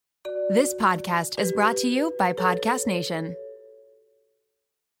This podcast is brought to you by Podcast Nation.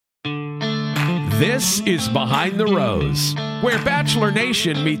 This is Behind the Rose, where Bachelor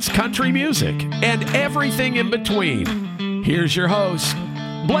Nation meets country music and everything in between. Here's your host,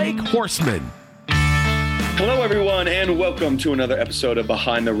 Blake Horseman. Hello, everyone, and welcome to another episode of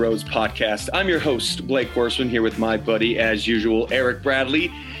Behind the Rose podcast. I'm your host, Blake Horseman, here with my buddy, as usual, Eric Bradley.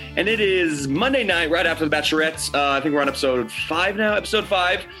 And it is Monday night, right after the Bachelorette. I think we're on episode 5 now, episode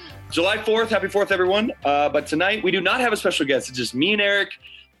 5. July 4th. Happy 4th, everyone. But tonight, we do not have a special guest. It's just me and Eric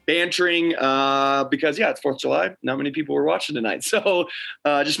bantering because, it's 4th of July. Not many people were watching tonight. So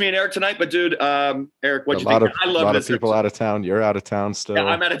just me and Eric tonight. But, dude, Eric, what'd you think? I love this. A lot of people out of town. You're out of town still. Yeah,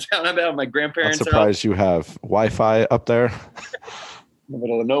 I'm out of town. I'm out of my grandparents' I'm surprised you have Wi-Fi up there. In the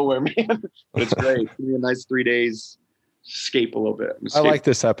middle of nowhere, man. But it's great. Give me a nice 3 days. Escape a little bit. I like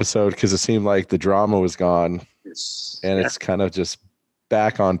this episode because it seemed like the drama was gone. Yes. And it's kind of just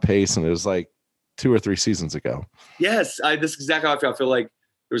back on pace, and it was like 2 or 3 seasons ago. Yes, this is exactly how I feel. I feel like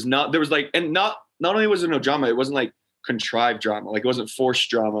not only was there no drama, it wasn't like contrived drama, like it wasn't forced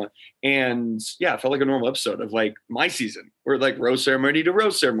drama, and it felt like a normal episode of like my season, where like rose ceremony to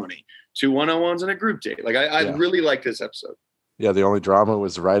rose ceremony, 2 one-on-ones and a group date. Like I really like this episode. Yeah, the only drama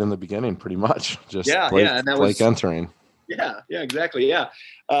was right in the beginning, pretty much. Just Blake, and that Blake entering. Yeah, exactly. Yeah.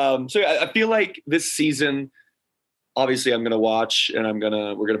 I feel like this season, obviously I'm going to watch and we're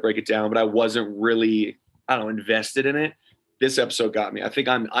going to break it down, but I wasn't really, invested in it. This episode got me. I think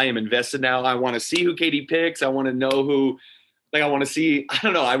I am invested now. I want to see who Katie picks. I want to know who, I want to see,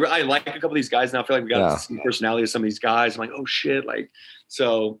 I like a couple of these guys now. I feel like we got some personality of some of these guys. I'm like, oh shit.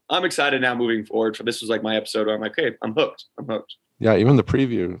 So I'm excited now moving forward. So this was like my episode where I'm like, okay, I'm hooked. Yeah. Even the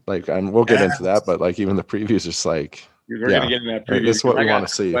preview, we'll get into that, but even the preview is just like, we're going to get into that preview. This is what we want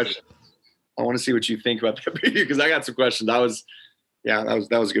to see. I want to see what you think about the preview because I got some questions. That was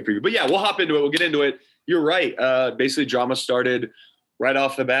a good preview. But we'll hop into it. We'll get into it. You're right. Basically, drama started right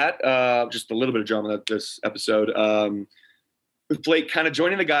off the bat. Just a little bit of drama this episode with Blake kind of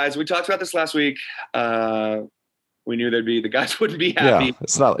joining the guys. We talked about this last week. We knew the guys wouldn't be happy. Yeah,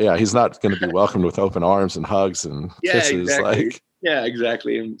 it's not. Yeah, he's not going to be welcomed with open arms and hugs and kisses. Exactly. Yeah,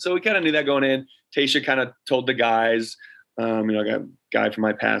 exactly. And so we kind of knew that going in. Tasha kind of told the guys, I got a guy from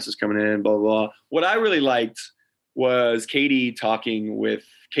my past is coming in, blah, blah, blah. What I really liked was Katie talking with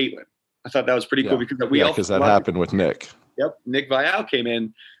Caitlin. I thought that was pretty cool because because that happened with Nick. Yep. Nick Viall came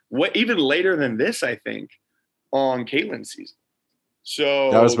in even later than this, I think, on Caitlin's season.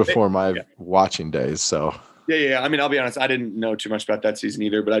 So that was before my watching days. So yeah. I'll be honest. I didn't know too much about that season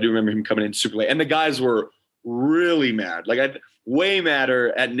either, but I do remember him coming in super late. And the guys were really mad. Way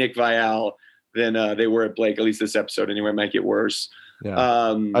madder at Nick Viall than they were at Blake, at least this episode anyway. It might get worse. Yeah.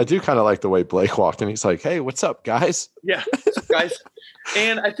 I do kind of like the way Blake walked in. He's like, hey, what's up, guys? Yeah, what's up, guys?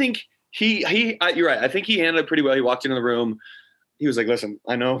 And I think you're right. I think he handled it pretty well. He walked into the room. He was like, listen,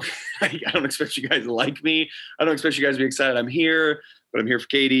 I know I don't expect you guys to like me. I don't expect you guys to be excited. I'm here, but I'm here for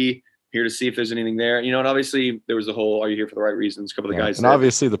Katie. Here to see if there's anything there. And obviously there was the whole, are you here for the right reasons? A couple of the guys. And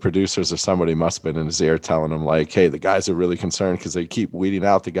obviously the producers or somebody must have been in his ear telling him like, hey, the guys are really concerned because they keep weeding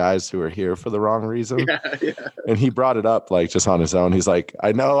out the guys who are here for the wrong reason. Yeah. And he brought it up just on his own. He's like,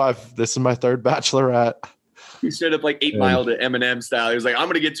 I know this is my 3rd Bachelorette. He straight up 8 Mile to Eminem style. He was like, I'm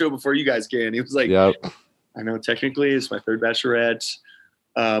going to get to it before you guys can. He was like, yep. I know technically it's my 3rd Bachelorette.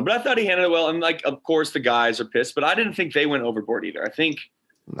 But I thought he handled it well. And of course the guys are pissed, but I didn't think they went overboard either. I think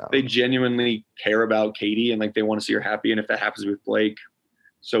they genuinely care about Katie and they want to see her happy. And if that happens with Blake,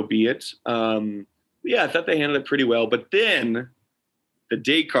 so be it. I thought they handled it pretty well. But then the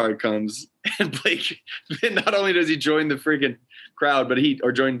date card comes and Blake, then not only does he join the freaking crowd, but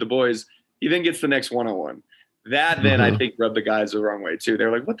join the boys, he then gets the next one-on-one. That then I think rubbed the guys the wrong way too.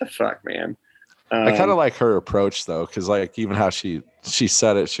 They're like, what the fuck, man? I kind of like her approach though. Cause even how she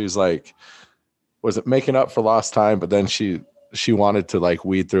said it, she was like, was it making up for lost time? But then she wanted to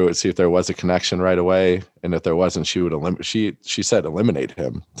weed through it, see if there was a connection right away. And if there wasn't, she would she said, eliminate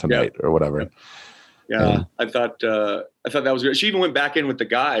him tonight or whatever. Yeah. I thought that was good. She even went back in with the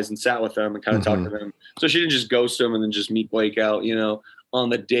guys and sat with them and kind of talked to them. So she didn't just ghost them and then just meet Blake out, on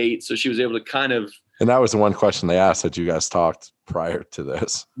the date. So she was able to kind of. And that was the one question they asked that you guys talked prior to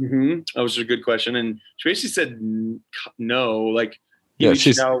this. That was a good question. And she basically said no,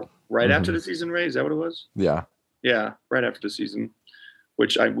 she's out right after the season, Ray. Is that what it was? Yeah. Yeah, right after the season,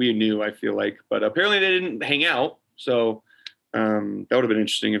 which we knew, I feel like. But apparently they didn't hang out. So that would have been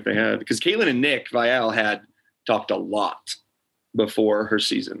interesting if they had. Because Caitlin and Nick Viall had talked a lot before her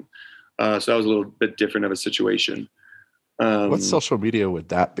season. So that was a little bit different of a situation. What social media would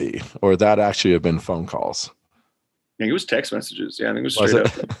that be? Or would that actually have been phone calls? think it was text messages. Yeah, I think it was straight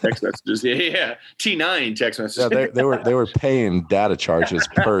up text messages. Yeah. T9 text messages. Yeah, they were paying data charges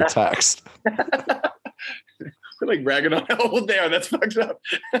per text. They're like bragging on how old they are. That's fucked up.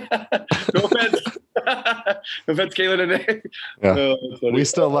 No offense. No offense, Kayla and Nick. Yeah. We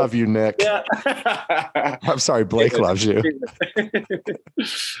still love you, Nick. Yeah. I'm sorry, Blake loves you.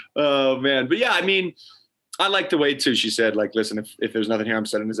 Oh, man. But yeah, I mean, I like the way, too. She said, like, listen, if there's nothing here, I'm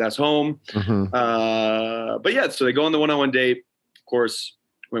sending his ass home. Mm-hmm. But yeah, so they go on the one-on-one date. Of course,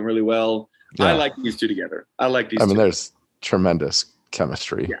 went really well. Yeah. I like these two together. I mean, there's tremendous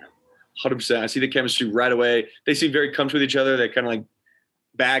chemistry. Yeah. 100%. I see the chemistry right away. They seem very comfortable with each other. They're kind of like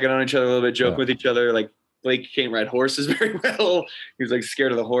bagging on each other a little bit, joking with each other. Like Blake can't ride horses very well. He's like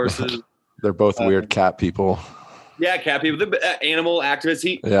scared of the horses. They're both weird cat people. Yeah, cat people. The animal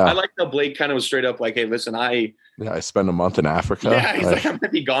activists. I like how Blake kind of was straight up like, hey, listen, I spend a month in Africa. Yeah, he's like, I'm going to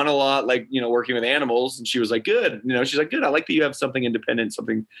be gone a lot, like, working with animals. And she was like, good. She's like, good. I like that you have something independent,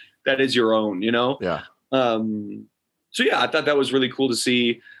 something that is your own, Yeah. So yeah, I thought that was really cool to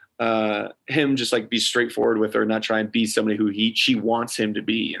see. Him just like be straightforward with her, not try and be somebody who she wants him to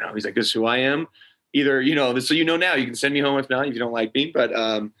be. He's like, this is who I am. Either this, so now you can send me home if not, if you don't like me. But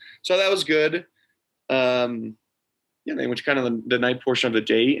so that was good. Then which kind of the night portion of the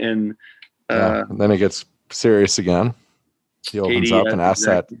date, and then it gets serious again. He opens Katie, up and asks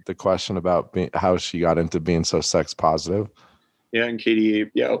the question about how she got into being so sex positive. Yeah, and Katie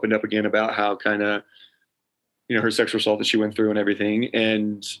opened up again about how kind of her sexual assault that she went through and everything.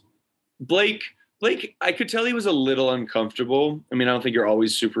 And Blake, I could tell he was a little uncomfortable. I mean, I don't think you're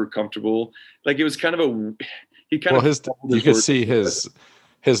always super comfortable. Like it was kind of you could see his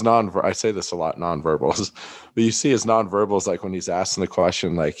I say this a lot, nonverbals, but you see his nonverbals, like when he's asking the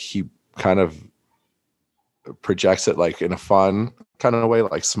question, like he kind of projects it like in a fun kind of way,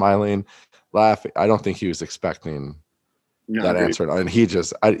 like smiling, laughing. I don't think he was expecting that answer. And he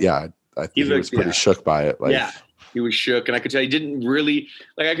just, I think he was pretty shook by it. Like, yeah, he was shook. And I could tell he didn't really,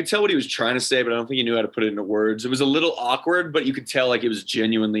 like, I could tell what he was trying to say, but I don't think he knew how to put it into words. It was a little awkward, but you could tell like it was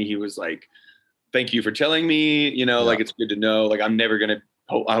genuinely, he was like, thank you for telling me, like, it's good to know. Like, I'm never going to,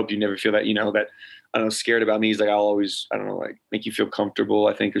 I hope you never feel that, that, I don't know, scared about me. He's like, I'll always, I don't know, like make you feel comfortable,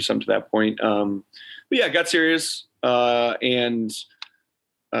 I think, or something to that point. But yeah, it got serious. I mean,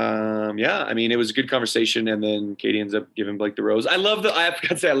 it was a good conversation. And then Katie ends up giving Blake the rose. I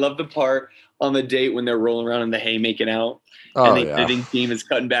forgot to say, I love the part on the date when they're rolling around in the hay making out. And the editing team is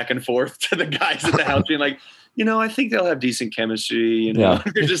cutting back and forth to the guys at the house being like, I think they'll have decent chemistry.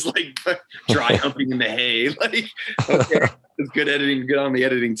 They're just like dry humping in the hay. Like, okay, it's good editing, good on the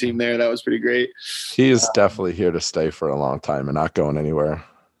editing team there. That was pretty great. He is definitely here to stay for a long time and not going anywhere.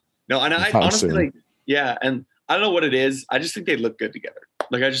 No, and I honestly, and I don't know what it is. I just think they look good together.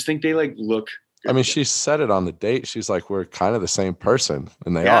 Like, I just think they like look good I mean, together. She said it on the date. She's like, we're kind of the same person,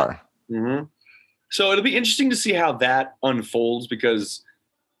 and they are. Mm-hmm. So it'll be interesting to see how that unfolds, because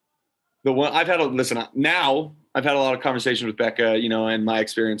the one I've had a lot of conversations with Becca, and my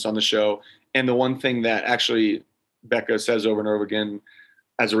experience on the show. And the one thing that actually Becca says over and over again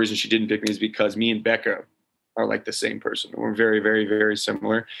as a reason she didn't pick me is because me and Becca are like the same person. We're very, very, very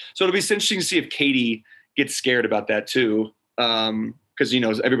similar. So it'll be interesting to see if Katie gets scared about that too. Because,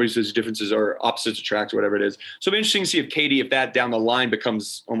 everybody says differences or opposites attract or whatever it is. So it'll be interesting to see if Katie, if that down the line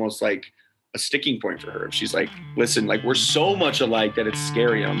becomes almost like a sticking point for her. If she's like, listen, like we're so much alike that it's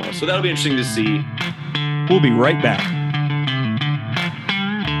scary almost. So that'll be interesting to see. We'll be right back.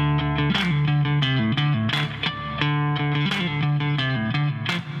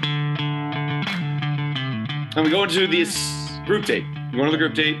 And we go into this group date. We go to the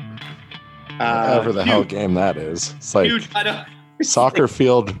group date. Whatever the hell game that is. It's like huge, I know. Soccer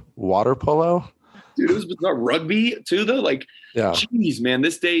field water polo. Dude, it was bizarre. Rugby too, though. Like, geez, man,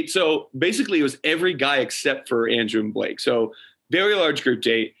 this date. So basically it was every guy except for Andrew and Blake. So very large group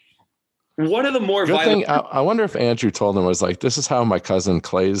date. One of the more violent. I wonder if Andrew told him, was like, this is how my cousin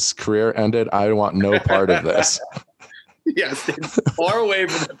Clay's career ended. I want no part of this. Yes, as far away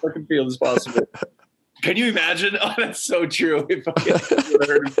from that fucking field as possible. Can you imagine? Oh, that's so true. If I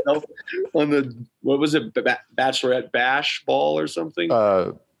heard himself on the, what was it, Bachelorette bash ball or something?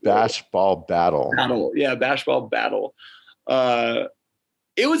 Bash ball battle. Yeah, bash ball battle.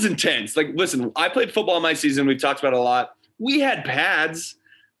 It was intense. Like, listen, I played football in my season. We've talked about it a lot. We had pads.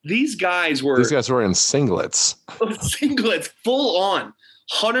 These guys were in singlets. Singlets, full on.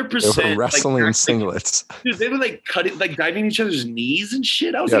 100%. They were wrestling like, singlets. Dude, they were like cutting, like diving each other's knees and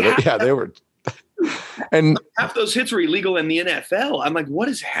shit. I was they were. And half those hits were illegal in the NFL. I'm like, what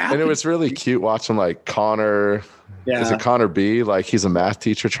is happening? And it was really cute watching like Connor. Yeah. Is it Connor B? Like he's a math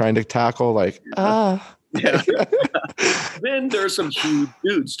teacher trying to tackle. Like, Yeah. Then there's some huge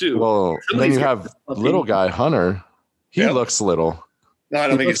dudes too. Well, then you have little guy Hunter. He looks little. No, I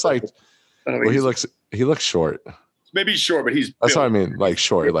don't think looks like. Well, he looks short. Maybe he's short, but he's. That's what I mean, like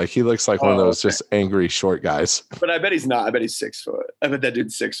short. Like he looks like one of those just angry short guys. But I bet he's not. I bet he's 6 foot. I bet that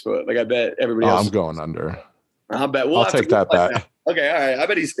dude's 6 foot. Like I bet everybody else. I'm going under. I bet I'll take that bet. Okay, all right. I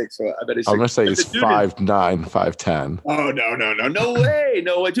bet he's 6 foot. I'm gonna say he's 5'9", 5'10". Oh no way,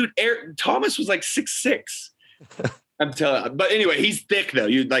 no way, dude. Thomas was like 6'6". I'm telling you. But anyway, he's thick though.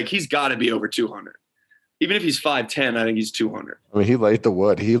 He's got to be over 200. Even if he's 5'10", I think he's 200. I mean, he laid the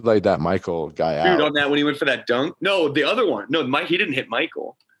wood. He laid that Michael guy out. Dude, on that when he went for that dunk. No, the other one. No, Mike. He didn't hit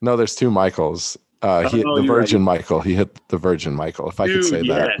Michael. No, there's two Michaels. He hit the Virgin right. Michael. He hit the Virgin Michael. If I could say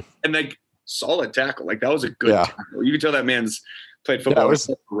that. And like solid tackle. Like that was a good tackle. You can tell that man's played football or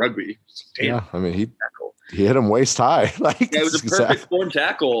rugby. Damn. Yeah, I mean he hit him waist high. Like it was a perfect form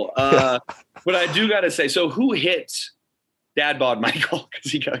tackle. But I do gotta say, so who hit Dad Bod Michael?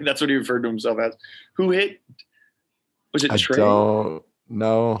 Because that's what he referred to himself as. Who hit? Was it Trey? I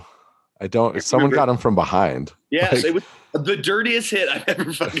don't. Someone got him from behind. Yes, it was the dirtiest hit I've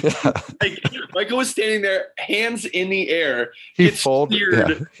ever fucking seen. Like Michael was standing there, hands in the air. He folded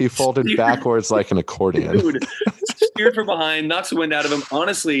backwards like an accordion. Dude, steered from behind, knocks the wind out of him.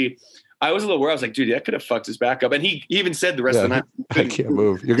 Honestly, I was a little worried. I was like, dude, that could have fucked his back up. And he even said the rest of the night, I can't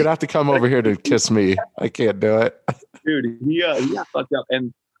move. You're gonna have to come over here to kiss me. I can't do it. Dude, he got fucked up.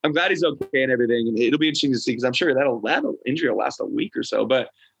 And I'm glad he's okay and everything. And it'll be interesting to see because I'm sure that injury will last a week or so.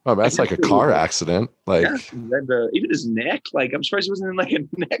 But that's like a car accident. Like even his neck. Like I'm surprised he wasn't in like a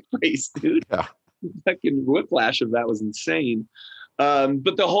neck brace, dude. Yeah. Fucking whiplash of that was insane.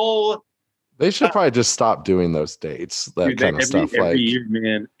 But the whole they should probably just stop doing those dates. That kind of stuff. Every year,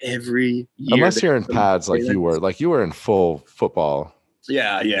 man. Every year. Unless you're in pads like you were. Like you were in full football.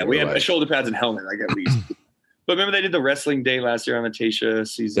 Yeah. We had shoulder pads and helmet, like at least. But remember they did the wrestling day last year on the Tasha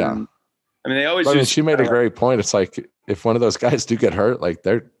season. Yeah. I mean, they always. I mean, she made a great point. It's like if one of those guys do get hurt, like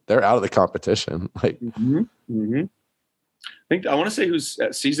they're out of the competition. Like, I think I want to say whose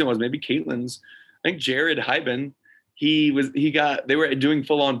season was maybe Caitlin's. I think Jared Hyben. They were doing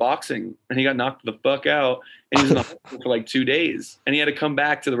full on boxing and he got knocked the fuck out and he was in the hospital for like 2 days and he had to come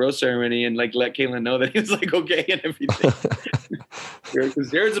back to the rose ceremony and like let Caitlin know that he was like okay and everything. Because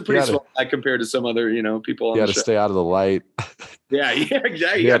Jared's a pretty small guy compared to some other people. He had to stay out of the light. Yeah,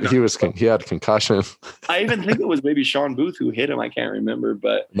 exactly. He had concussion. I even think it was maybe Sean Booth who hit him. I can't remember,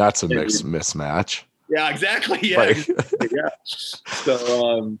 but that's a mismatch. Yeah, exactly. Yeah, yeah.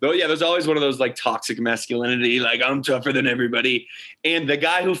 So, there's always one of those like toxic masculinity, like I'm tougher than everybody. And the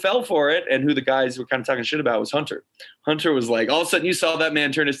guy who fell for it and who the guys were kind of talking shit about was Hunter. Hunter was like, all of a sudden you saw that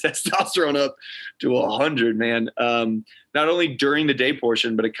man turn his testosterone up to 100, man. Not only during the day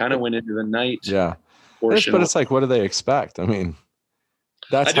portion, but it kind of went into the night. Yeah. Portion. But it's like, what do they expect? I mean,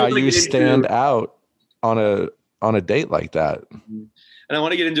 that's how you stand out on a date like that. And I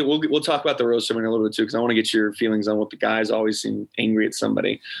want to get into we'll talk about the rose ceremony a little bit too, because I want to get your feelings on what the guys always seem angry at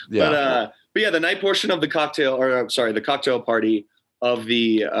somebody. Yeah. But yeah, the night portion of the cocktail party of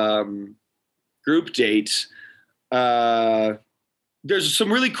the group date. There's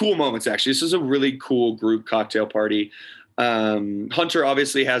some really cool moments actually. This is a really cool group cocktail party. Hunter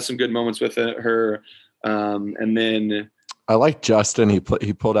obviously has some good moments with her. And then I like Justin. He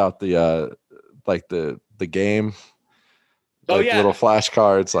pulled out the game. Like little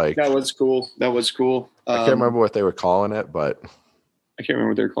flashcards. Like that was cool. I can't remember what they were calling it, but I can't remember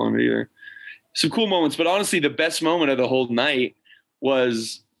what they were calling it either. Some cool moments, but honestly, the best moment of the whole night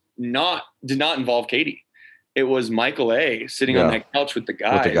did not involve Katie. It was Michael A. sitting on that couch with the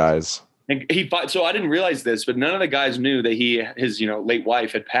guys. And so I didn't realize this, but none of the guys knew that his late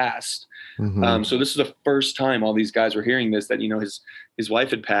wife had passed. Mm-hmm. So this is the first time all these guys were hearing this, that his wife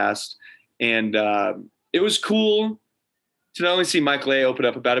had passed, and it was cool to not only see Michael A. open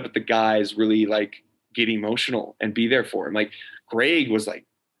up about it, but the guys really like get emotional and be there for him. Like Greg was like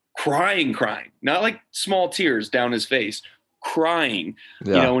crying, not like small tears down his face, crying,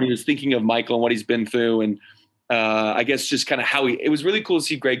 when he was thinking of Michael and what he's been through. And I guess just kind of it was really cool to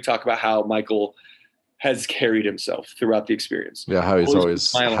see Greg talk about how Michael has carried himself throughout the experience. Yeah. How he's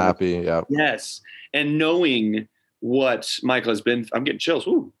always happy. Yeah. Yes. And knowing what Michael has been, I'm getting chills.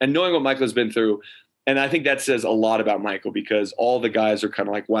 Woo. And knowing what Michael has been through. And I think that says a lot about Michael, because all the guys are kind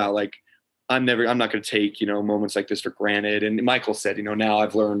of like, wow, like I'm not going to take, moments like this for granted. And Michael said, now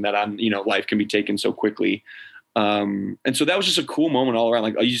I've learned that life can be taken so quickly. And so that was just a cool moment all around.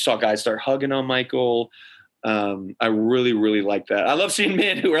 Like you saw guys start hugging on Michael. I really, really like that. I love seeing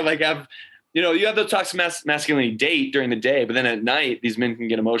men who are like, have you have the toxic masculinity date during the day, but then at night, these men can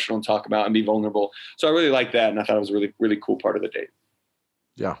get emotional and talk about and be vulnerable. So I really like that. And I thought it was a really, really cool part of the date.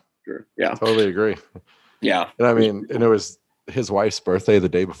 Yeah. Sure. Yeah. Totally agree. Yeah. And I mean, and it was his wife's birthday the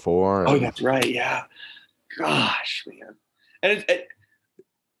day before. Oh, that's right. Yeah. Gosh, man. And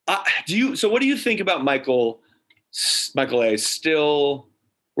so what do you think about Michael A. still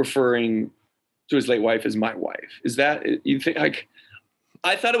referring to his late wife as my wife? Is that, you think, like,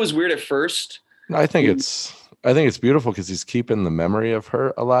 I thought it was weird at first. I think it's beautiful because he's keeping the memory of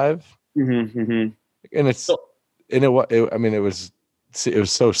her alive. Mm-hmm, mm-hmm. And it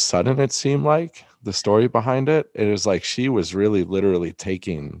was so sudden. It seemed like the story behind it. It was like she was really literally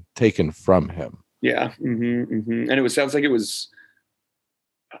taken from him. Yeah. Mm-hmm, mm-hmm. And sounds like it was,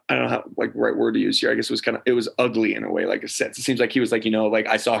 I don't know how, like, right word to use here. I guess it was ugly in a way, like a sense. It seems like he was like, like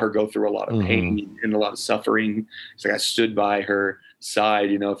I saw her go through a lot of pain and a lot of suffering. It's like I stood by her side,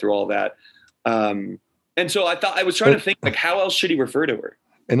 through all that. And so I was trying to think, like, how else should he refer to her?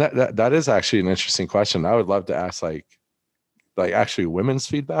 And that is actually an interesting question. I would love to ask like actually women's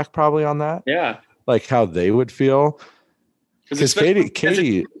feedback probably on that. Yeah. Like how they would feel. Because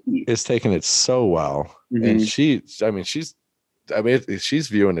Katie is taking it so well. Mm-hmm. And she's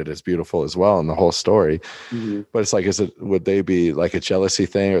viewing it as beautiful as well in the whole story. Mm-hmm. But it's like, would they be like a jealousy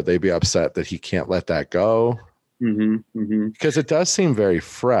thing, or would they be upset that he can't let that go? Mm-hmm. Mm-hmm. Because it does seem very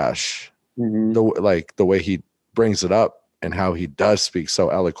fresh, the way he brings it up and how he does speak so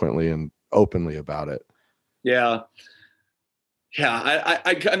eloquently and openly about it. Yeah. Yeah.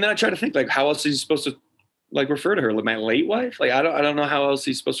 And then I try to think, like, how else is he supposed to, like, refer to her? Like, my late wife? Like, I don't know how else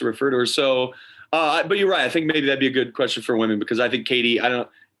he's supposed to refer to her. So, but you're right. I think maybe that'd be a good question for women, because I think Katie,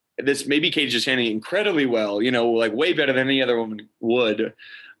 maybe Katie's just handling it incredibly well, like way better than any other woman would.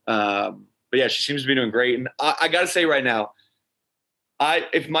 But yeah, she seems to be doing great. And I got to say right now,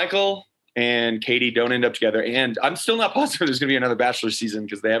 if Michael and Katie don't end up together, and I'm still not positive there's going to be another Bachelor season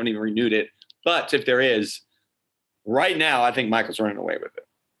because they haven't even renewed it. But if there is, right now, I think Michael's running away with it.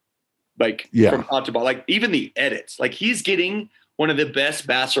 Like, from top to bottom, like even the edits, like he's getting one of the best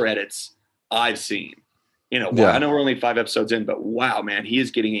Bachelor edits I've seen. I know we're only 5 episodes in, but wow, man, he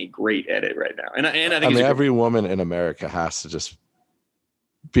is getting a great edit right now. And I think every woman in America has to just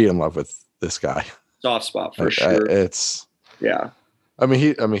be in love with this guy. Soft spot for sure.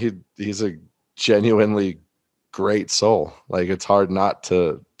 He's a genuinely great soul. Like, it's hard not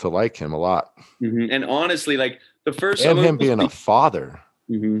to like him a lot. Mm-hmm. And honestly, like the first, and him being a father.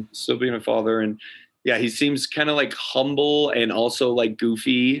 Mm-hmm. Still being a father. And yeah, he seems kind of like humble and also like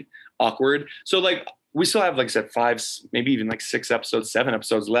goofy, awkward. So like we still have, like I said, 5, maybe even like 6 episodes, 7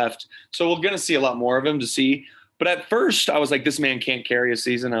 episodes left. So we're going to see a lot more of him to see. But at first I was like, this man can't carry a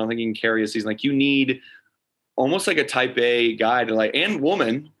season. I don't think he can carry a season. Like, you need almost like a type A guy to, like, and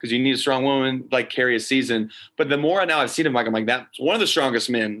woman, because you need a strong woman, like, carry a season. But the more now I've seen him, like, I'm like, that's one of the strongest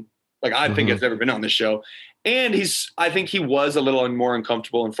men, like, I think has ever been on this show. And I think he was a little more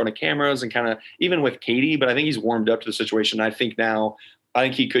uncomfortable in front of cameras and kind of even with Katie, but I think he's warmed up to the situation. I think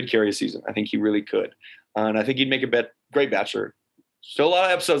he could carry a season. I think he really could. And I think he'd make a great Bachelor. Still a lot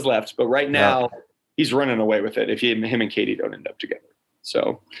of episodes left, but right now he's running away with it if him and Katie don't end up together.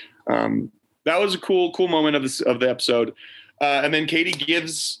 So that was a cool moment of the episode. And then Katie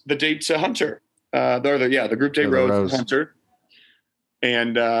gives the date to Hunter. The group date rose to Hunter.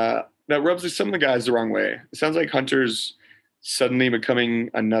 And that rubs some of the guys the wrong way. It sounds like Hunter's suddenly becoming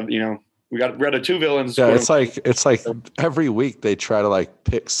another, we got rid of 2 villains. Yeah, it's like every week they try to like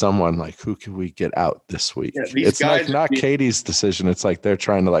pick someone, like, who can we get out this week? Yeah, it's like not Katie's decision. It's like they're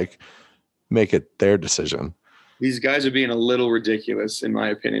trying to like make it their decision. These guys are being a little ridiculous, in my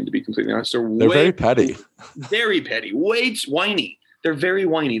opinion, to be completely honest. They're very petty. Very petty. Way whiny. They're very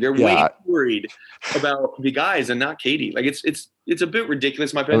whiny. They're way worried about the guys and not Katie. Like, it's a bit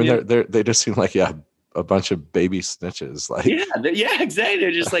ridiculous, in my opinion. I mean, they just seem like a bunch of baby snitches. Like, yeah, exactly.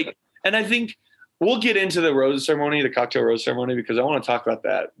 They're just like, and I think we'll get into the cocktail rose ceremony, because I want to talk about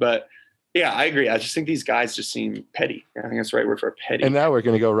that. But yeah, I agree. I just think these guys just seem petty. I think that's the right word for petty. And now we're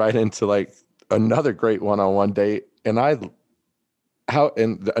going to go right into like another great one-on-one date, and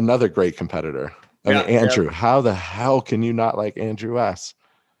another great competitor. I mean, Andrew. How the hell can you not like Andrew S?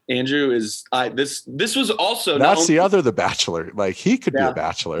 Andrew is this was also that's the Bachelor. Like, he could be a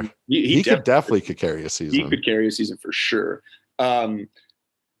Bachelor. He definitely could carry a season. He could carry a season for sure.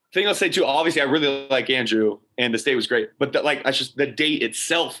 Thing I'll say too, obviously I really like Andrew and this date was great, but the date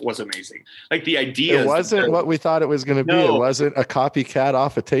itself was amazing. Like, the idea. It wasn't what we thought it was going to be. It wasn't a copycat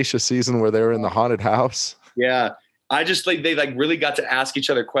off of Tayshia's season where they were in the haunted house. Yeah. I just like, they like really got to ask each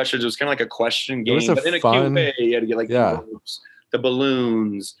other questions. It was kind of like a question game, but in a cute way. You had to get like the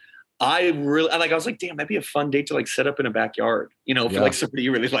balloons. I was like, damn, that'd be a fun date to like set up in a backyard, for like somebody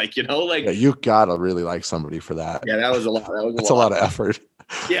you really like, like you gotta really like somebody for that. Yeah, that was a lot. That's a lot of effort.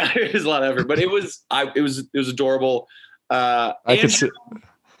 Yeah, it was a lot of effort, but it was adorable.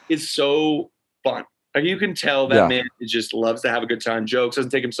 It's so fun. Like you can tell that man just loves to have a good time, jokes, doesn't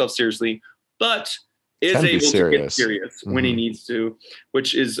take himself seriously, but is able to get serious when he needs to,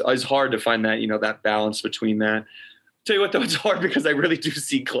 which is hard to find that, that balance between that. Tell you what, though, it's hard because I really do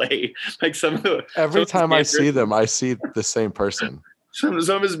see Clay. Like every time I see them, I see the same person. Some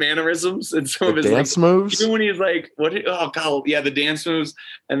of his mannerisms and some of his dance moves. Even when he's like, oh God, yeah, the dance moves.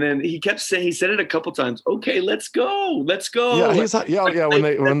 And then he said it a couple times. Okay, let's go. Yeah, he's like, when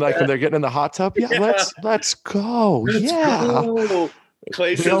they're getting in the hot tub. Yeah, let's go. Go.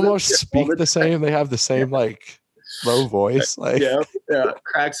 Clay they almost speak the same. They have the same like low voice. Like yeah,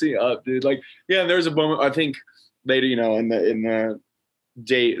 cracks me up, dude. Like and there's a moment I think later, in the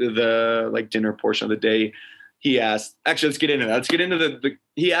day, the like dinner portion of the day, he asked. Actually, let's get into that. Let's get into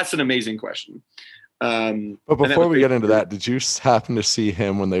he asked an amazing question. But before we get into that, did you happen to see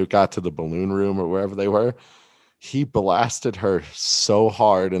him when they got to the balloon room or wherever they were? He blasted her so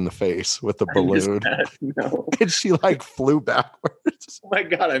hard in the face with the balloon. No. And she like flew backwards. Oh my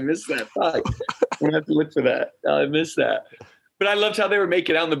God, I missed that. Fuck. I'm gonna have to look for that. I missed that. But I loved how they were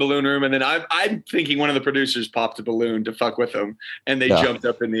making out in the balloon room. And then I'm thinking one of the producers popped a balloon to fuck with them. And they jumped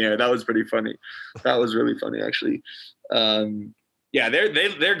up in the air. That was pretty funny. That was really funny, actually.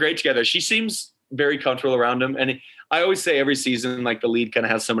 They're great together. She seems very comfortable around him. And I always say every season, like the lead kind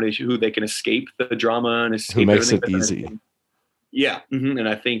of has somebody who they can escape the drama and escape. Who makes it easy. Yeah. Mm-hmm. And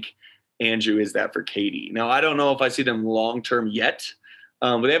I think Andrew is that for Katie. Now, I don't know if I see them long-term yet.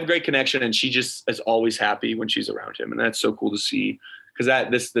 But they have a great connection, and she just is always happy when she's around him, and that's so cool to see because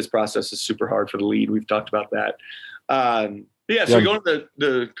this process is super hard for the lead. We've talked about that. So we go to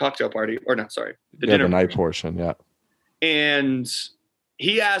the cocktail party, or not? Sorry, the dinner, the night portion, and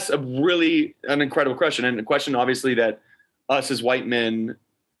he asks an incredible question, and a question obviously that us as white men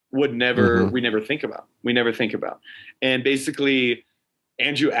would never we never think about. And basically,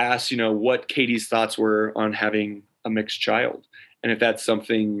 Andrew asks, what Katie's thoughts were on having a mixed child. And if that's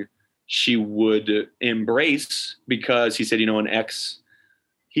something she would embrace, because he said, an ex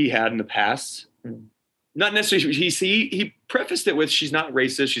he had in the past, not necessarily, he prefaced it with, she's not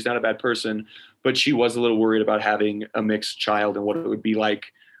racist, she's not a bad person, but she was a little worried about having a mixed child and what it would be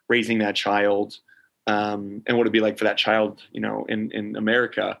like raising that child, and what it'd be like for that child, in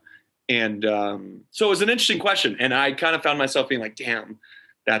America. And so it was an interesting question. And I kind of found myself being like, damn,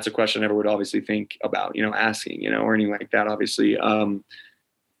 that's a question I never would obviously think about, asking, or anything like that. Obviously,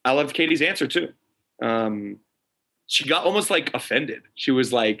 I loved Katie's answer too. She got almost like offended. She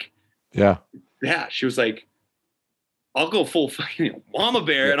was like, she was like, I'll go full fucking mama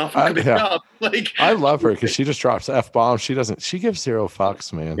bear and I'll fuck it up. Like, I love her because she just drops F-bombs. She gives zero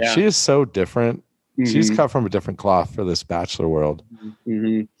fucks, man. Yeah. She is so different. She's cut from a different cloth for this Bachelor world.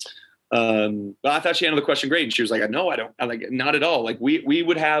 Mm-hmm. But I thought she handled the question great. And she was like, no, I don't. I like, not at all. Like we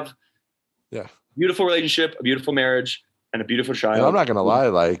would have beautiful relationship, a beautiful marriage, and a beautiful child. And I'm not going to lie.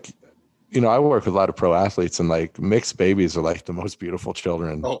 Like, I work with a lot of pro athletes, and like mixed babies are like the most beautiful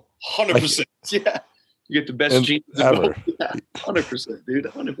children. Oh, 100%. Like, yeah. You get the best genes ever. Yeah, 100%, dude.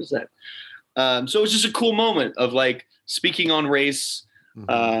 100%. So it's just a cool moment of like speaking on race,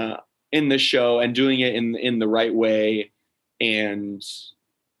 in the show and doing it in the right way. And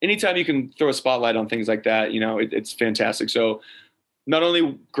anytime you can throw a spotlight on things like that, it's fantastic. So not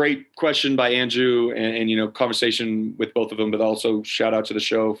only great question by Andrew and conversation with both of them, but also shout out to the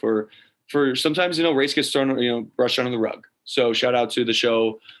show for sometimes, race gets thrown, brushed under the rug. So shout out to the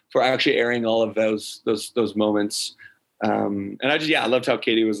show for actually airing all of those moments. And I loved how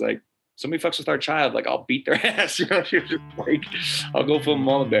Katie was like, somebody fucks with our child, like I'll beat their ass. She was just like, I'll go full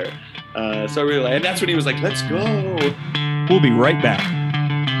mama bear. So I really and that's when he was like, let's go. We'll be right back.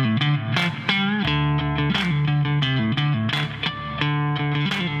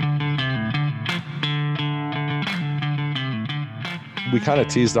 We kind of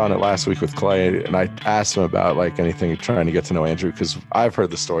teased on it last week with Clay, and I asked him about like anything trying to get to know Andrew, because I've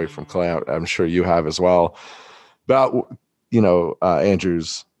heard the story from Clay. I'm sure you have as well, about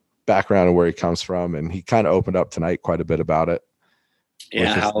Andrew's background and where he comes from, and he kind of opened up tonight quite a bit about it.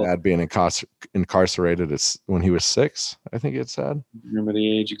 Yeah, with his dad being incarcerated when he was 6, I think it said. I remember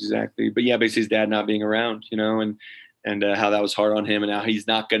the age exactly, but yeah, basically his dad not being around, and how that was hard on him, and now he's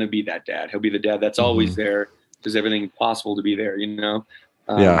not going to be that dad. He'll be the dad that's always there. Does everything possible to be there,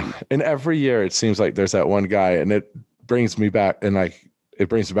 Yeah. And every year it seems like there's that one guy, and it brings me back, and like it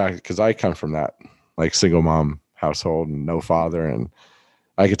brings me back because I come from that like single mom household and no father, and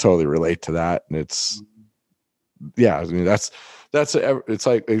I could totally relate to that. And it's, yeah, I mean, it's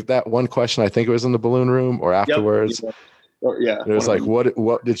like that one question, I think it was in the balloon room or afterwards. Yep. Yeah. It was like,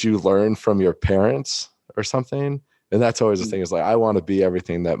 what did you learn from your parents or something? And that's always the thing, is like, I want to be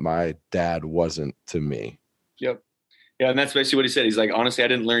everything that my dad wasn't to me. Yep. Yeah. And that's basically what he said. He's like, honestly, I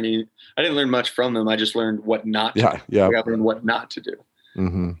didn't learn much from them. I just learned what not to do. Yeah. I learned what not to do.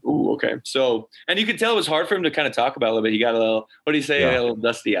 Mm-hmm. Ooh, okay. So, and you could tell it was hard for him to kind of talk about it a little bit. He got a little, what do you say? Yeah. A little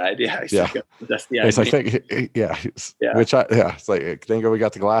dusty eyed. Yeah. Dusty eyed. It's like, which it's like, thank God we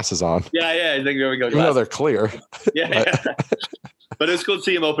got the glasses on. Yeah. I think there we go. Even though they're clear. Yeah. But it was cool to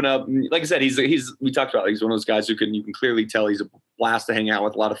see him open up. Like I said, we talked about, he's one of those guys you can clearly tell he's a blast to hang out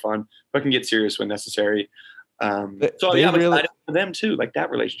with, a lot of fun, but can get serious when necessary. I'm excited for them too, like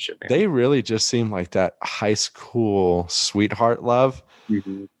that relationship, man. They really just seem like that high school sweetheart love,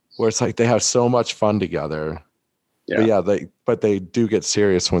 where it's like they have so much fun together. Yeah. But they do get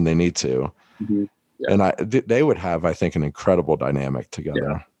serious when they need to. Mm-hmm. Yeah. And they would have, I think, an incredible dynamic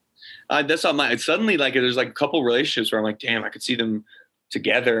together. Yeah. That's not my. Suddenly, like, there's like a couple relationships where I'm like, damn, I could see them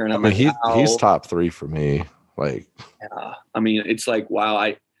together, and he's top 3 for me. Like, yeah, I mean, it's like,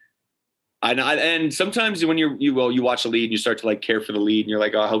 wow, and sometimes when you watch a lead and you start to like care for the lead and you're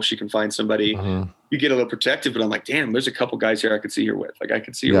like, oh, I hope she can find somebody. Mm-hmm. You get a little protective, but I'm like, damn, there's a couple guys here I could see her with. Like, I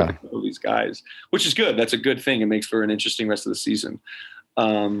could see her with a couple of these guys, which is good. That's a good thing. It makes for an interesting rest of the season.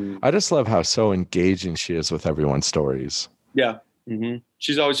 I just love how so engaging she is with everyone's stories. Yeah. Mm-hmm.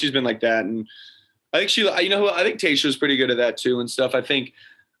 She's been like that. And I think I think Tayshia was pretty good at that too and stuff.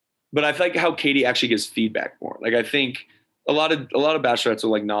 But I like how Katie actually gives feedback more. Like, I think a lot of bachelorettes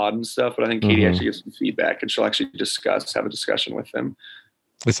will like nod and stuff, but I think Katie actually gives some feedback and she'll actually have a discussion with them.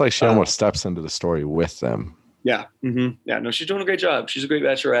 It's like she almost steps into the story with them. Yeah. Mm-hmm. Yeah. No, she's doing a great job. She's a great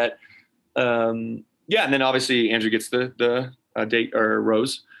bachelorette. And then obviously Andrew gets the date or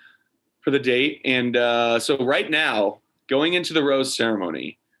rose for the date. And so right now, going into the rose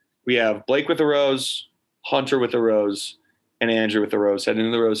ceremony, we have Blake with the rose, Hunter with the rose, and Andrew with the rose heading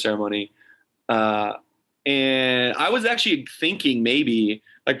into the rose ceremony. And I was actually thinking maybe,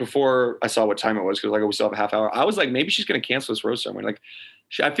 like, before I saw what time it was, because like we still have a half hour, I was like, maybe she's going to cancel this rose ceremony. Like,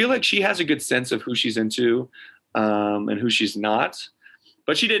 I feel like she has a good sense of who she's into and who she's not.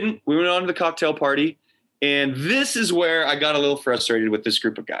 But she didn't. We went on to the cocktail party. And this is where I got a little frustrated with this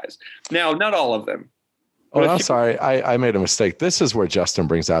group of guys. Now, not all of them. Oh, I'm sorry. I made a mistake. This is where Justin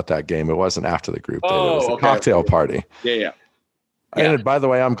brings out that game. It wasn't after the group date. It was the cocktail party. Yeah. And by the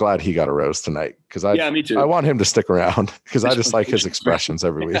way, I'm glad he got a rose tonight because me too. I want him to stick around because I just like his expressions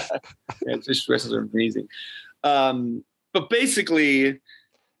every week. His expressions are amazing. But basically,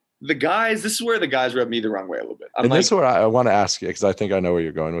 this is where the guys rub me the wrong way a little bit. This is where I want to ask you, because I think I know where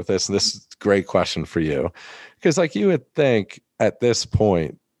you're going with this. And this is a great question for you. Because like you would think at this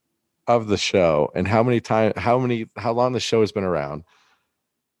point of the show and how long the show has been around,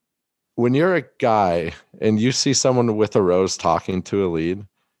 when you're a guy and you see someone with a rose talking to a lead,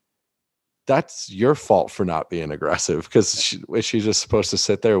 that's your fault for not being aggressive. Because is she just supposed to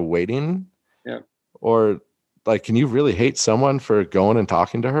sit there waiting? Yeah. Or like, can you really hate someone for going and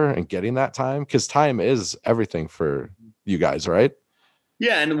talking to her and getting that time? Because time is everything for you guys, right?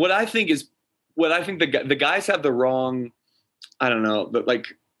 Yeah. And what I think the guys have the wrong, I don't know, but like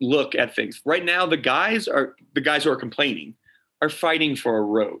look at things right now. The guys who are complaining are fighting for a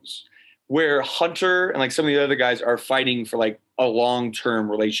rose, where Hunter and like some of the other guys are fighting for like a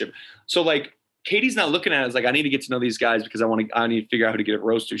long-term relationship. So like Katie's not looking at it as like, I need to get to know these guys because I need to figure out who to get a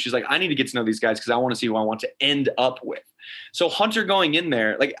rose to. She's like, I need to get to know these guys because I want to see who I want to end up with. So Hunter going in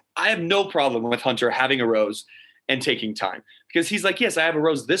there, like, I have no problem with Hunter having a rose and taking time, because he's like, yes, I have a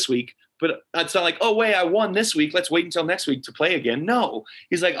rose this week, but it's not like, oh, wait, I won this week, let's wait until next week to play again. No,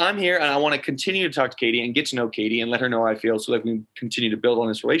 he's like, I'm here and I want to continue to talk to Katie and get to know Katie and let her know how I feel so that we can continue to build on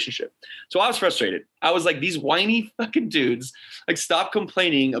this relationship. So I was frustrated. I was like, these whiny fucking dudes, like, stop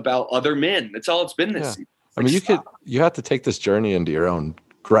complaining about other men. That's all it's been this season. I mean, you have to take this journey into your own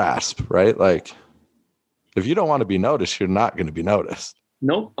grasp, right? Like, if you don't want to be noticed, you're not going to be noticed.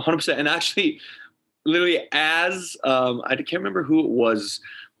 Nope, 100%. And actually, literally, as I can't remember who it was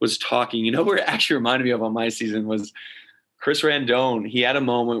talking, you know, where it actually reminded me of on my season was Chris Randone. He had a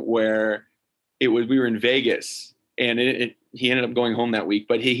moment where we were in Vegas and he ended up going home that week,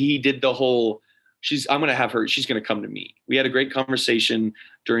 but he did the whole, I'm going to have her, she's going to come to me. We had a great conversation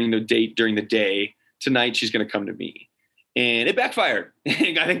during the day. Tonight, she's going to come to me. And it backfired.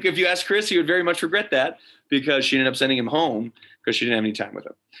 I think if you ask Chris, he would very much regret that, because she ended up sending him home because she didn't have any time with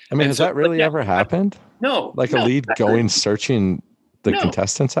him. I mean, has that really ever happened? No. Like a lead going searching the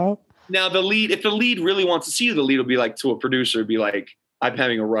contestants out? Now, if the lead really wants to see you, the lead will be like, to a producer, be like, I'm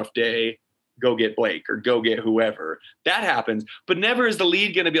having a rough day. Go get Blake or go get whoever. That happens. But never is the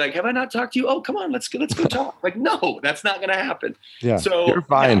lead going to be like, have I not talked to you? Oh, come on, let's go talk. Like, no, that's not going to happen. Yeah. So you're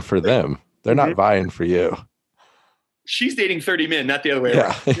vying for them. They're not vying for you. She's dating 30 men, not the other way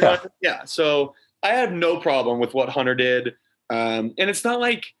around. Yeah. So I have no problem with what Hunter did. And it's not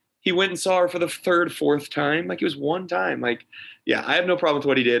like he went and saw her for the third, fourth time. Like, it was one time. Like, yeah, I have no problem with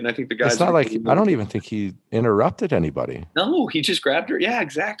what he did. And I think the guys. It's not like, I don't even think he interrupted anybody. No, he just grabbed her. Yeah,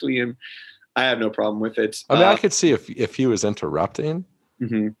 exactly. And I have no problem with it. I mean, I could see if he was interrupting,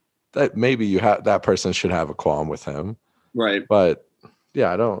 that maybe that person should have a qualm with him. Right. But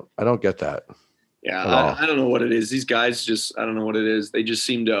yeah, I don't get that. Yeah, I don't know what it is. These guys I don't know what it is. They just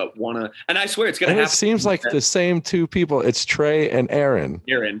seem to want to, and I swear it's going to happen. It seems like the same two people. It's Trey and Aaron.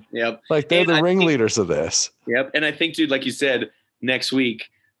 Yep. Like they're the ringleaders of this. Yep. And I think, dude, like you said, next week,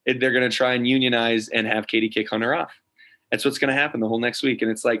 they're going to try and unionize and have Katie kick Hunter off. That's what's going to happen the whole next week. And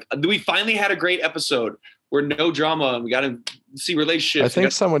it's like, we finally had a great episode where no drama and we got to see relationships. I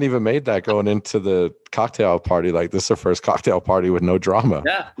think someone even made that going into the cocktail party. Like, this is their first cocktail party with no drama.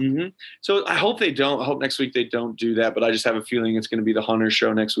 Yeah. Mm-hmm. So I hope they don't. I hope next week they don't do that. But I just have a feeling it's going to be the Hunter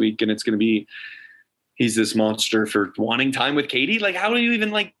show next week. And it's going to be, he's this monster for wanting time with Katie. Like, how do you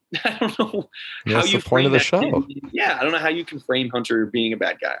even I don't know how you the point of the show. Yeah. I don't know how you can frame Hunter being a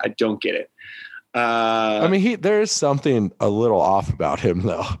bad guy. I don't get it. I mean, there is something a little off about him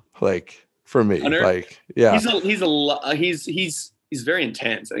though. Like, for me, Hunter, like, yeah, he's very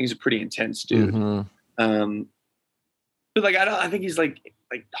intense. I think he's a pretty intense dude. Mm-hmm. But like, I think he's like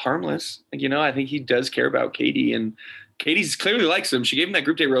harmless. Like, I think he does care about Katie, and Katie's clearly likes him. She gave him that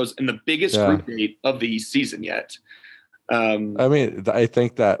group date rose in the biggest group date of the season yet. I mean, I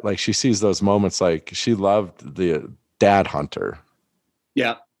think that like she sees those moments, like she loved the dad Hunter.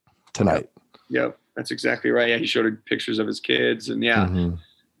 Yeah. Tonight. Yep. That's exactly right. Yeah. He showed her pictures of his kids, and yeah. Mm-hmm.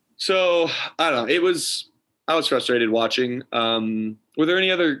 So I don't know. I was frustrated watching. Were there any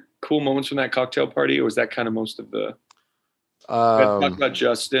other cool moments from that cocktail party, or was that kind of most of the? Talk about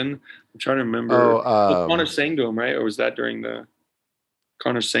Justin. I'm trying to remember. Connor sang to him, right? Or was that during the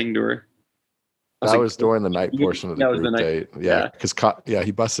Connor sang to her? That was during the night portion of the group date. Yeah, because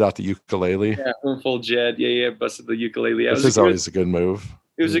he busted out the ukulele. Yeah, full Jed. Yeah, busted the ukulele. This is always a good move.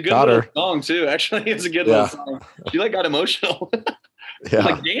 It was a good little song too. Actually, it was a good little song. She got emotional. Yeah.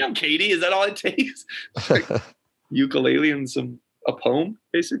 Like, damn, Katie, is that all it takes? Like, ukulele and a poem,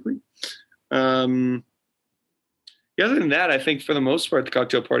 basically. Other than that, I think for the most part, the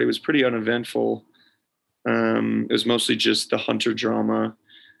cocktail party was pretty uneventful. It was mostly just the Hunter drama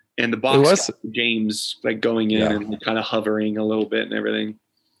and the box James going in and kind of hovering a little bit and everything.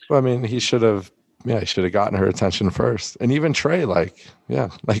 Well, I mean, he should have gotten her attention first. And even Trey,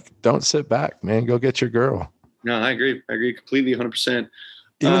 don't sit back, man. Go get your girl. No, I agree. I agree completely, 100%.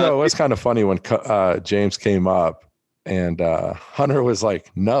 Even though it was kind of funny when James came up and Hunter was like,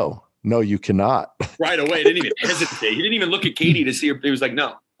 no, you cannot. Right away. He didn't even hesitate. He didn't even look at Katie to see her. He was like,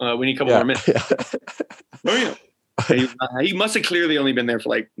 no, we need a couple more minutes. Yeah. He must have clearly only been there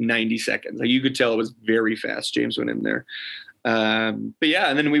for 90 seconds. Like, you could tell it was very fast. James went in there. But yeah,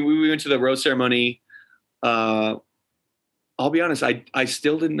 and then we went to the rose ceremony. I'll be honest, I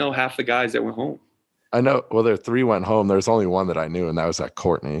still didn't know half the guys that went home. I know. Well, there 3 went home. There's only one that I knew, and that was that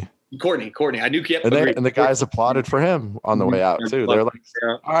Courtney. I knew. And the guys applauded for him on the way out too. They're like,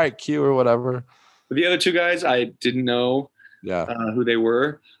 "All right, Q or whatever." But the other 2 guys, I didn't know. Who they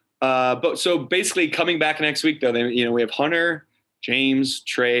were. But so basically, coming back next week, though, we have Hunter, James,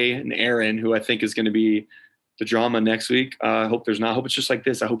 Trey, and Aaron, who I think is going to be the drama next week. I hope there's not. I hope it's just like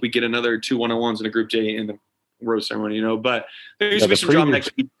this. I hope we get another 2 1-on-1s in a group date in the rose ceremony. But there's going to be some drama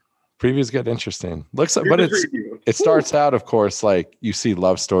next week. Previews get interesting. Looks like, but it starts out, of course, like you see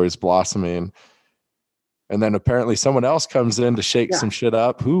love stories blossoming, and then apparently someone else comes in to shake some shit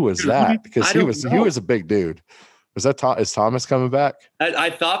up. Who was that? Because he was a big dude. Was that is Thomas coming back?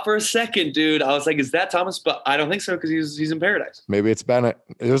 I thought for a second, dude. I was like, is that Thomas? But I don't think so, because he's in paradise. Maybe it's Bennett.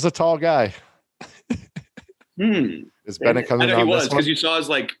 It was a tall guy. Is Bennett coming? I know he was, because you saw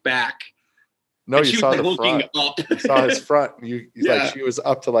his back. No, you saw the looking front. Up. You saw his front. She was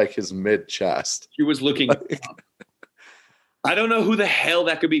up to his mid chest. She was looking up. I don't know who the hell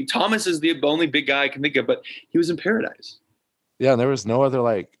that could be. Thomas is the only big guy I can think of, but he was in paradise. Yeah, and there was no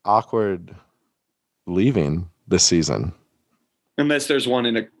other awkward leaving this season, unless there's one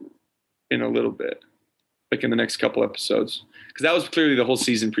in a little bit, in the next couple episodes, because that was clearly the whole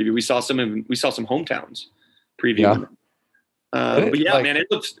season preview. We saw some hometowns preview. Yeah. But yeah, man, it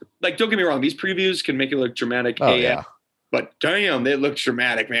looks don't get me wrong. These previews can make it look dramatic. Oh, yeah. But damn, they looked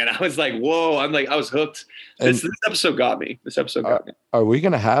dramatic, man. I was like, whoa. I was hooked. This episode got me. Are we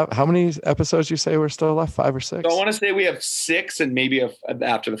going to have, how many episodes you say we're still left? 5 or 6? So I want to say we have 6 and maybe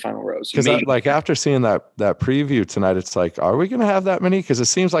after the final rose. Because like after seeing that preview tonight, it's like, are we going to have that many? Because it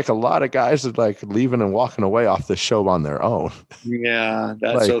seems like a lot of guys are like leaving and walking away off the show on their own. Yeah.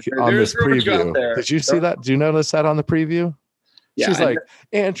 That's like on this preview. Did you see that? Did you notice that on the preview? Yeah, she's like,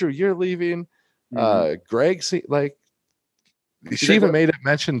 Andrew, you're leaving. Greg, like, she even made it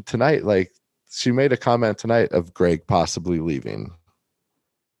mention tonight. Like, she made a comment tonight of Greg possibly leaving.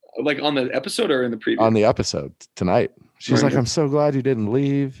 Like on the episode or in the preview? On the episode tonight. She's like, I'm so glad you didn't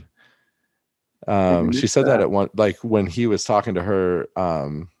leave. She said that at one, like when he was talking to her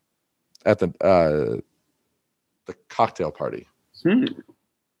at the cocktail party.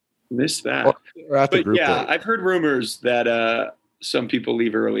 Missed that. I've heard rumors that some people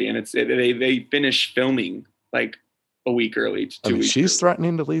leave early, and they finish filming like a week early to 2 weeks. She's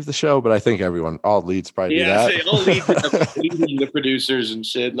threatening to leave the show, but I think all leads probably do that. Yeah, all leads leading the producers and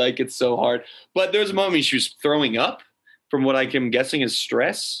shit. Like, it's so hard. But there's a moment she was throwing up, from what I'm guessing is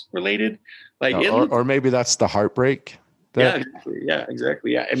stress related. Like, or maybe that's the heartbreak. Yeah,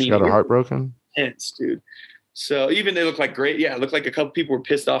 exactly. Yeah, I mean, she got her heart broken. Intense, dude. So even they look like great. Yeah, it looked like a couple people were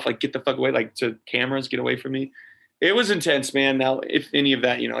pissed off. Like, get the fuck away! Like, to cameras, get away from me. It was intense, man. Now, if any of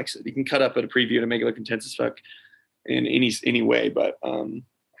that, like I said, you can cut up at a preview to make it look intense as fuck in any way, but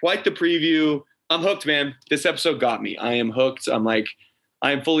quite the preview. I'm hooked, man. This episode got me. I am hooked. I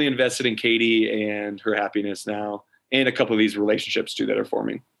am fully invested in Katie and her happiness now, and a couple of these relationships too that are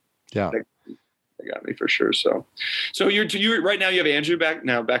forming. Yeah, they got me for sure. So you're right now. You have Andrew back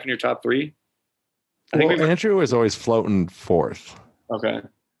in your top 3. I think Andrew is always floating 4th. Okay,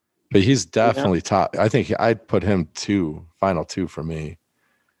 but he's definitely top. I think I'd put him final 2 for me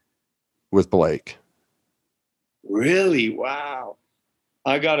with Blake. Really? Wow.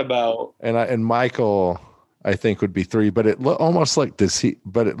 I got about and Michael I think would be 3, but it almost like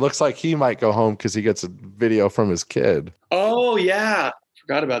but it looks like he might go home because he gets a video from his kid. Oh yeah,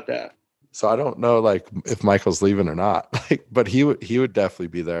 forgot about that. So I don't know like if Michael's leaving or not. Like, but he would definitely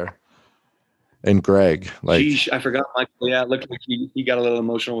be there. And Greg, like, Geesh, I forgot Michael. Yeah, it looked like he got a little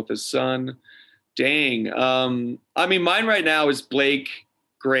emotional with his son. Dang. I mean, mine right now is Blake,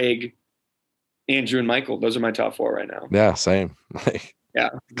 Greg, Andrew, and Michael. Those are my top 4 right now. Yeah, same. Like, yeah,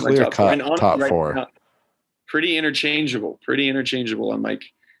 clear cut top 4. Now, pretty interchangeable. I'm like,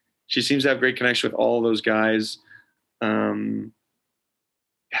 she seems to have great connection with all those guys.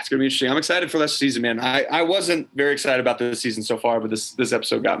 Yeah, it's gonna be interesting. I'm excited for this season, man. I wasn't very excited about this season so far, but this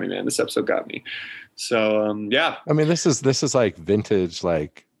episode got me, man. This episode got me. So yeah. I mean, this is like vintage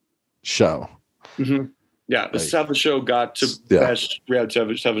like show. Mm-hmm. Yeah, this is how the show got to best reality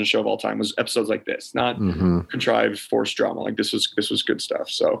television show of all time, was episodes like this, not contrived forced drama. Like this was good stuff.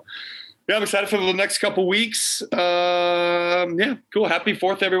 So yeah, I'm excited for the next couple weeks. Yeah, cool. Happy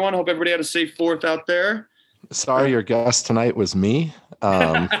 4th, everyone. Hope everybody had a safe 4th out there. Sorry, your guest tonight was me.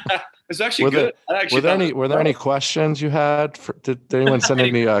 It's actually good. Were there any questions you had? Did anyone send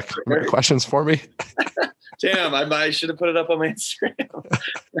any questions for me? Damn, I should have put it up on my Instagram.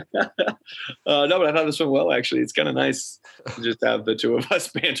 No, but I thought this went well, actually. It's kind of nice to just have the two of us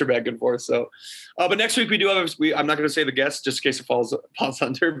banter back and forth. So, but next week we do have, I'm not going to say the guest just in case it falls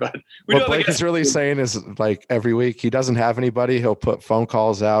under, but what Blake is really saying is like every week he doesn't have anybody. He'll put phone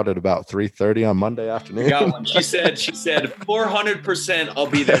calls out at about 3:30 on Monday afternoon. Got one. She said 400% I'll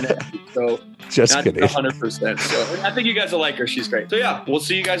be there next week. So just not kidding. 100%. So I think you guys will like her. She's great. So yeah, we'll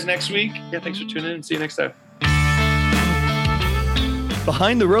see you guys next week. Yeah, thanks for tuning in and see you next time.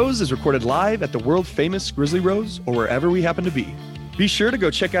 Behind the Rose is recorded live at the world-famous Grizzly Rose or wherever we happen to be. Be sure to go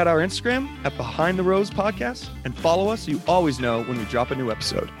check out our Instagram at Behind the Rose Podcast and follow us so you always know when we drop a new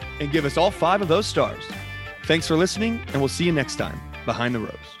episode. And give us all 5 of those stars. Thanks for listening, and we'll see you next time, Behind the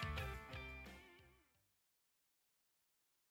Rose.